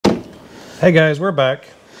Hey guys, we're back.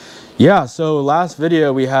 Yeah, so last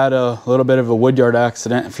video we had a little bit of a woodyard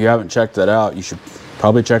accident. If you haven't checked that out, you should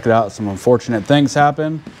probably check it out. Some unfortunate things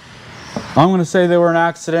happened. I'm gonna say they were an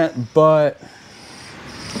accident, but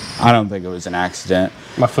I don't think it was an accident.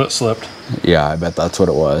 My foot slipped. Yeah, I bet that's what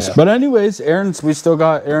it was. Yeah. But anyways, we still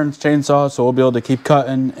got Aaron's chainsaw, so we'll be able to keep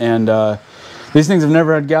cutting. And these things have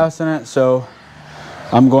never had gas in it, so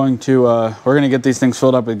I'm going to, we're gonna get these things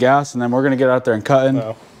filled up with gas, and then we're gonna get out there and cutting.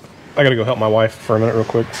 I gotta go help my wife for a minute real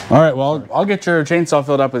quick. All right, well, I'll get your chainsaw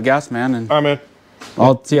filled up with gas, man, and I'm in.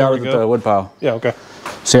 I'll see how it's at the wood pile. Yeah, okay.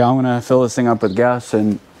 So yeah, I'm gonna fill this thing up with gas,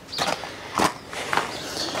 and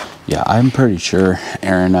yeah, I'm pretty sure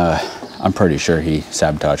Aaron, I'm pretty sure he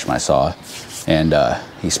sabotaged my saw, and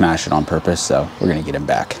he smashed it on purpose, so we're gonna get him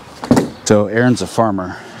back. So Aaron's a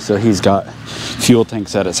farmer, so he's got fuel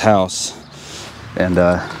tanks at his house, and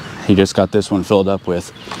he just got this one filled up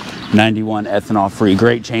with 91 ethanol-free,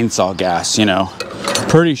 great chainsaw gas, you know.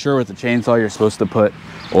 Pretty sure with the chainsaw you're supposed to put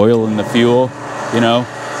oil in the fuel, you know,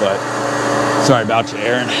 but sorry about you,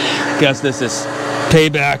 Aaron. Guess this is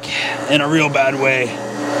payback in a real bad way.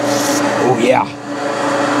 Oh yeah.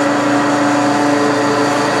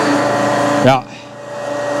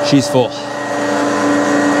 Yeah, she's full.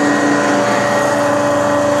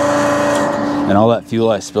 And all that fuel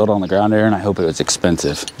I spilled on the ground, Aaron, I hope it was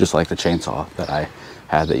expensive, just like the chainsaw that I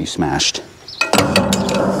had that you smashed.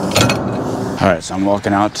 All right, so I'm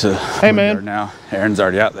walking out to hey man now. Aaron's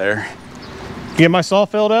already out there. You get my saw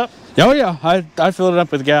filled up? Oh yeah, I filled it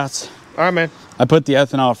up with gas. All right, man. I put the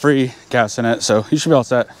ethanol-free gas in it, so you should be all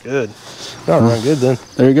set. Good. That'll run good then.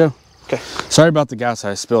 There you go. Okay. Sorry about the gas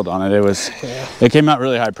I spilled on it. It came out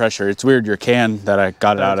really high pressure. It's weird, your can that I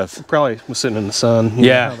got it out of probably was sitting in the sun.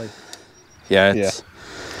 Yeah. Yeah.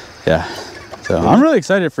 So I'm really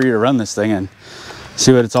excited for you to run this thing and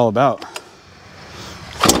see what it's all about.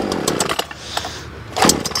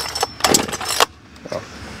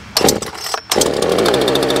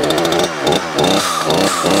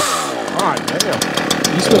 God damn.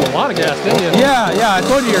 You spilled a lot of gas, didn't you? Yeah, I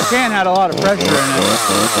told you your can had a lot of pressure in it.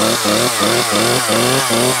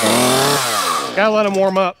 Gotta let them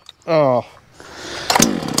warm up. Oh.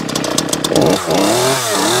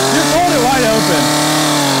 Just hold it wide open.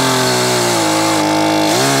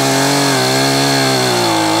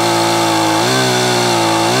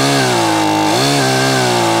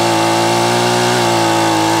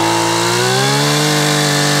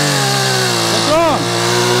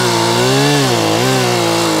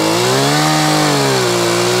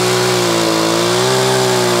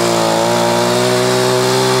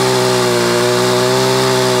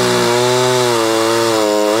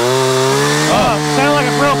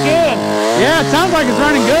 Yeah, it sounds like it's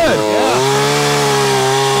running good. Yeah.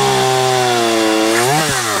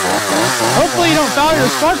 Hopefully you don't foul your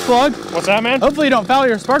spark plug. What's that, man? Hopefully you don't foul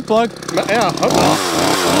your spark plug. Yeah, hope not.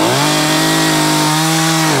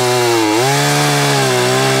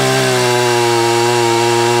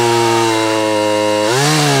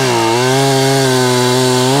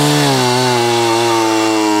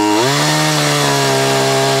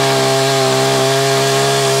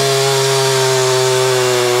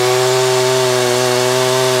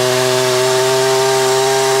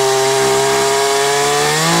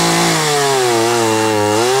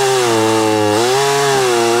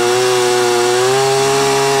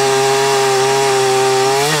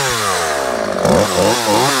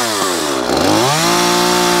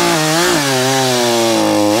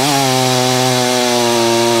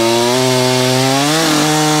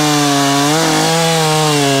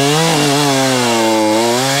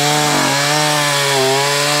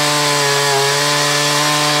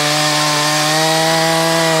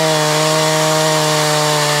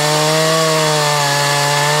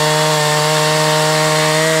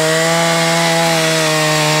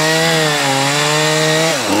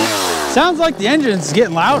 Sounds like the engine's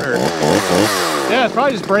getting louder. Yeah, it's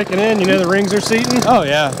probably just breaking in. You know, the rings are seating. Oh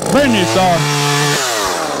yeah, brand new saw.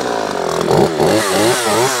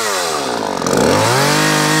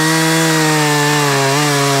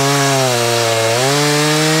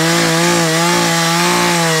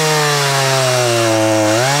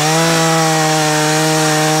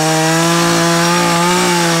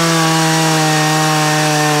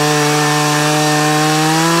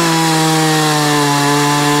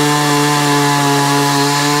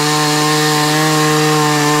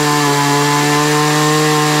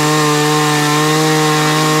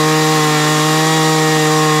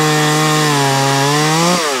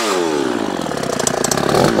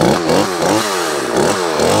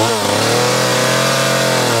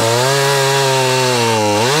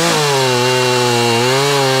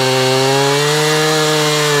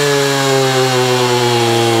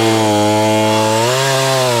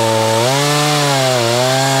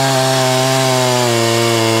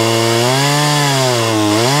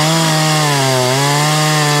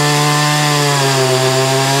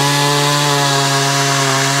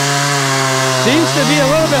 has to be a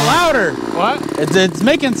little bit louder. What? It's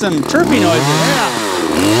making some chirpy noises.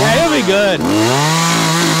 Yeah, it'll be good.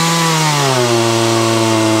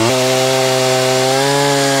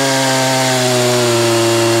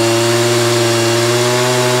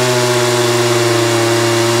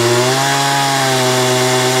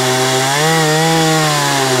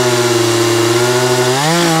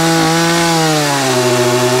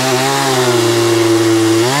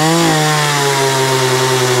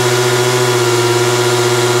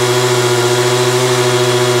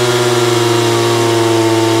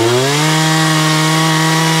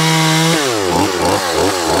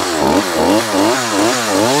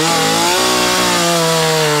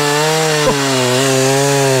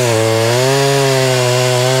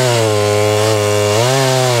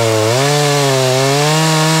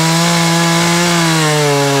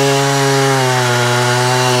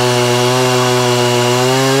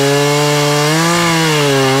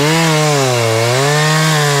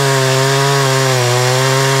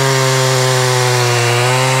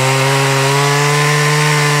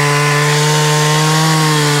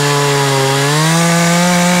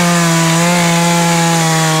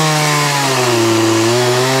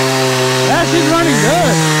 She's running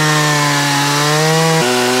good.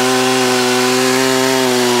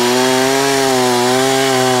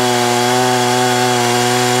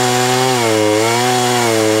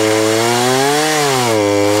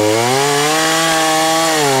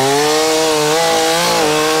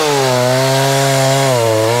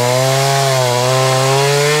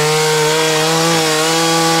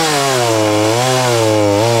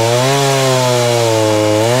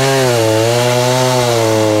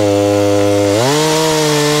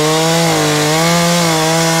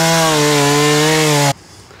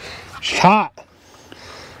 Hot.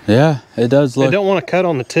 Yeah, it does look. They don't want to cut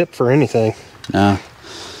on the tip for anything. No.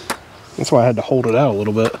 That's why I had to hold it out a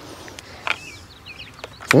little bit.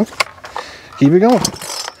 Huh? Keep it going.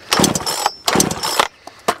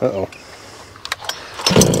 Uh-oh.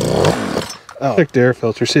 Oh, check the air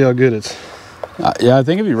filter. See how good it's. Yeah, I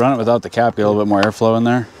think if you run it without the cap, get a little bit more airflow in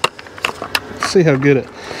there. See how good it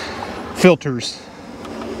filters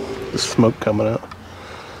the smoke coming out.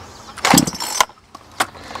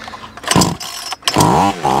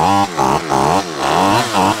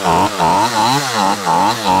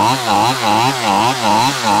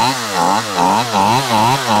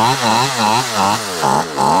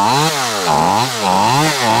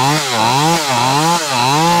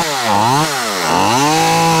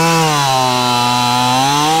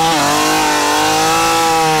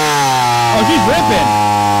 Oh, she's ripping.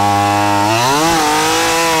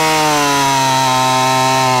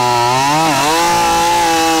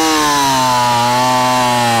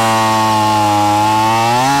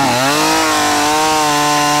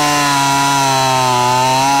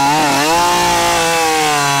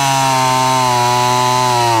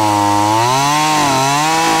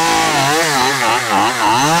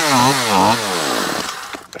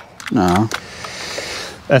 No.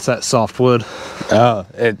 That's that soft wood. Oh,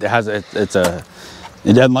 it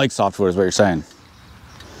doesn't like softwood is what you're saying.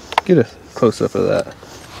 Get a close up of that.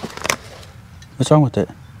 What's wrong with it?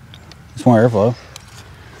 It's more airflow.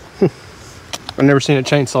 I've never seen a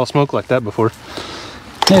chainsaw smoke like that before.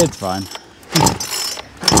 Yeah, it's fine.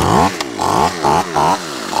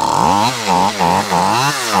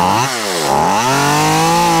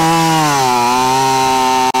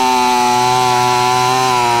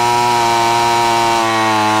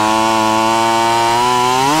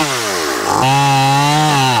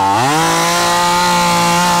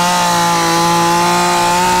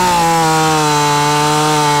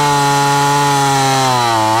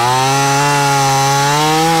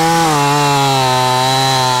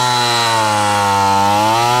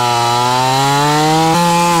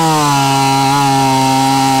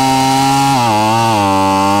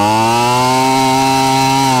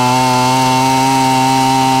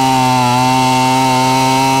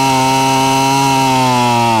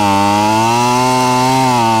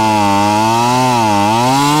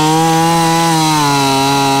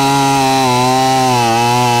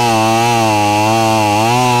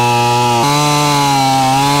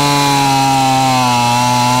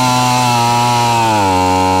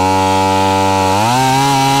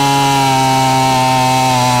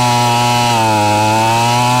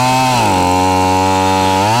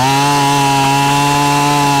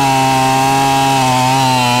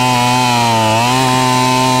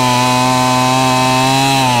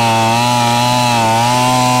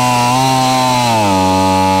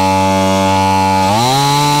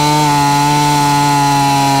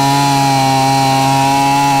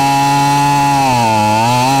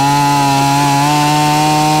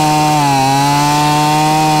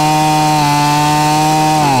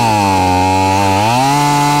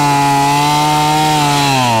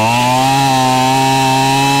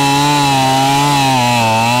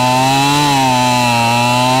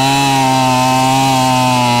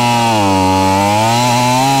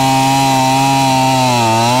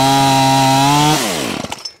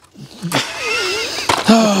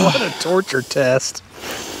 temperature test.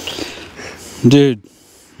 Dude,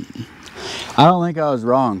 I don't think I was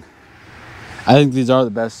wrong. I think these are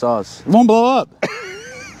the best saws. It won't blow up.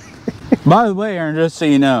 By the way, Aaron, just so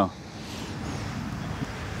you know,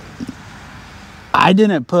 I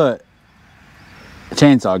didn't put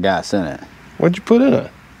chainsaw gas in it. What'd you put in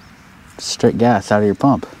it? Straight gas out of your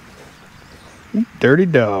pump. You dirty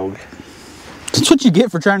dog. That's what you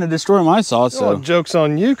get for trying to destroy my saw. So Well, joke's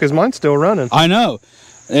on you, because mine's still running. I know.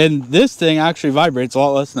 And this thing actually vibrates a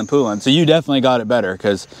lot less than the Poulan. So you definitely got it better,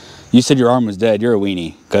 because you said your arm was dead. You're a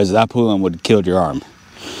weenie, because that Poulan would have killed your arm.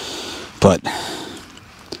 But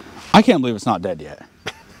I can't believe it's not dead yet.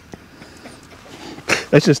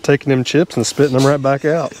 It's just taking them chips and spitting them right back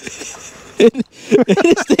out. It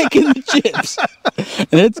is taking the chips.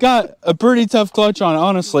 And it's got a pretty tough clutch on it,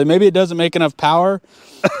 honestly. Maybe it doesn't make enough power,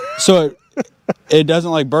 so it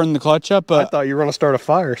doesn't like burn the clutch up. But I thought you were going to start a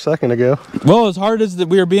fire a second ago. well, as hard as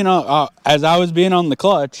we were being on, as I was being on the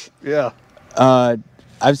clutch, Yeah.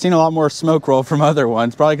 I've seen a lot more smoke roll from other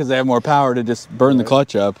ones, probably because they have more power to just burn the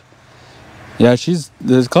clutch up. Yeah,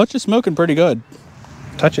 the clutch is smoking pretty good.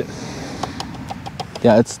 Touch it.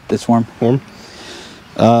 Yeah, it's warm. Warm?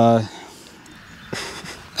 I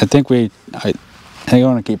think I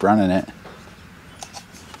want to keep running it.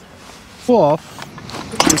 Full off.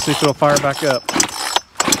 Let's see if it'll fire back up.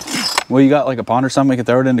 Well, you got like a pond or something we can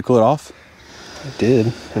throw it in to cool it off? I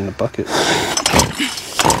did, in the bucket.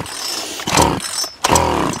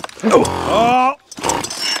 Oh!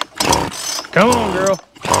 Come on, girl.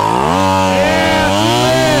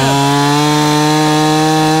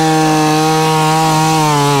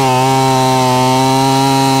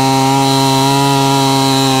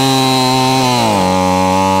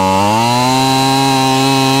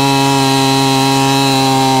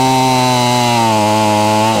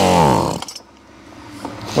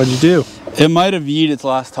 What'd you do? It might have yeeted its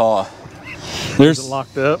last haul. Is it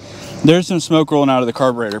locked up? There's some smoke rolling out of the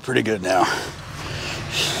carburetor pretty good now.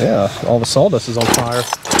 Yeah, all the sawdust is on fire.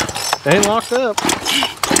 It ain't locked up.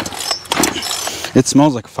 It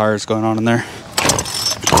smells like a fire's going on in there. They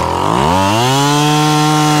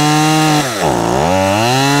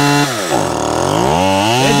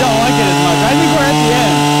don't like it as much. I think we're at the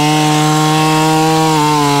end.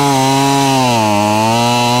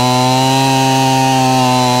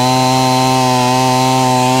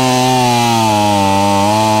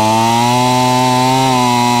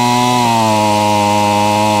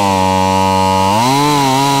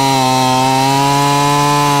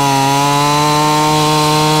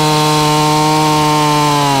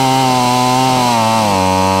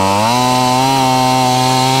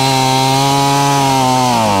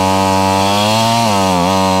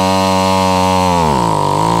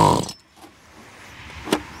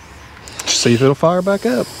 See if it'll fire back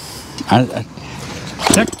up.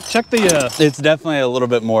 Check the It's definitely a little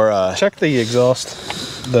bit more. check the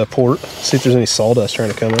exhaust, the port. See if there's any sawdust trying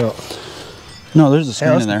to come out. No, there's a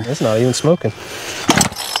screen Yeah, in there. It's not even smoking.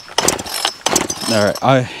 All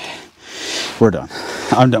right, we're done.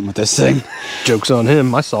 I'm done with this thing. Joke's on him.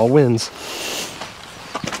 My saw wins.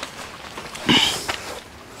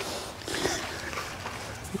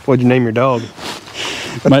 What'd you name your dog?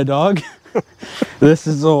 My dog. This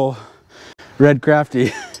is old Red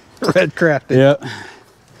Crafty. Red Crafty. Yep.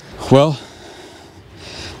 Well,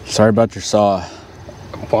 sorry about your saw.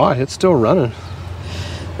 Why? It's still running.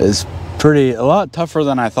 It's a lot tougher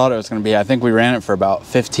than I thought it was going to be. I think we ran it for about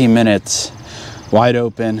 15 minutes, wide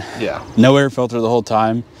open. Yeah. No air filter the whole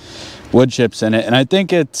time. Wood chips in it, and I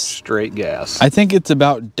think it's Straight gas. I think it's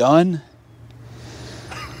about done.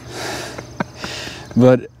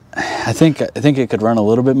 But I think it could run a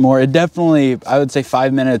little bit more. It definitely, I would say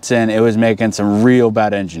 5 minutes in, it was making some real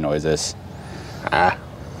bad engine noises.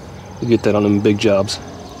 You get that on them big jobs.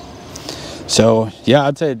 So yeah,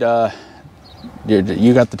 I'd say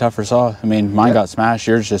you got the tougher saw. I mean, mine got smashed.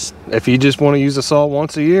 Yours just. If you just want to use a saw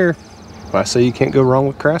once a year, I say you can't go wrong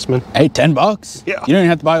with Craftsman. Hey, $10. Yeah. You don't even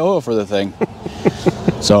have to buy oil for the thing.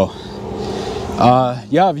 So.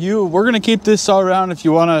 Yeah, we're gonna keep this saw around if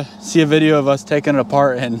you want to see a video of us taking it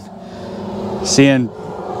apart and seeing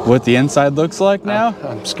what the inside looks like now.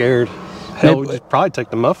 I'm scared. Hell, we'd just probably take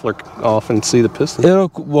the muffler off and see the piston.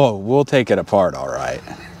 We'll take it apart, all right.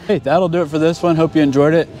 Hey, that'll do it for this one. Hope you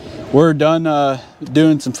enjoyed it. We're done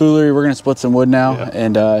doing some foolery. We're gonna split some wood now,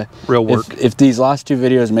 and real work. If these last two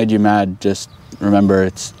videos made you mad, just remember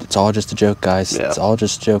it's all just a joke, guys. Yeah. It's all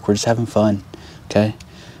just a joke. We're just having fun. Okay.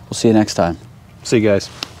 We'll see you next time. See you guys.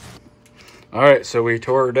 All right, so we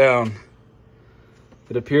tore her down.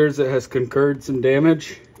 It appears it has concurred some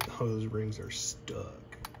damage. Oh, those rings are stuck.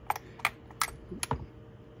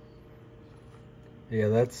 Yeah,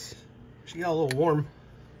 that's She got a little warm.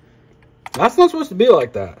 That's not supposed to be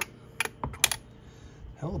like that.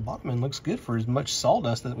 Hell, the bottom end looks good for as much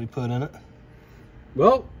sawdust that we put in it.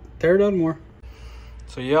 Well, tear it out more.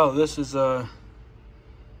 So yeah, this is how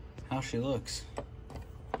she looks.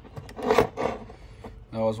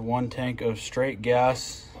 That was 1 tank of straight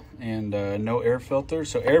gas and no air filter.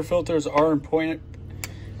 So air filters are important.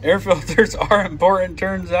 Air filters are important,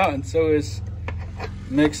 turns out, and so is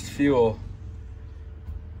mixed fuel.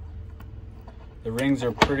 The rings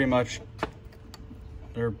are pretty much,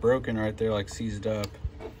 they're broken right there, like seized up.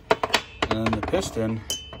 And then the piston,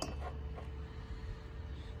 I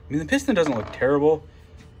mean, the piston doesn't look terrible,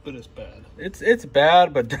 But it's bad. it's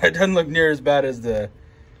bad, but it doesn't look near as bad as the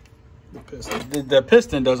piston. The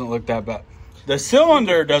piston doesn't look that bad. The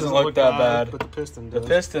cylinder doesn't look that bad. But the piston The does.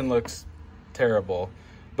 piston looks terrible.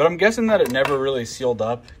 But I'm guessing that it never really sealed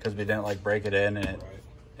up because we didn't like break it in, and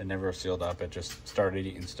it never sealed up. It just started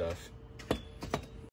eating stuff.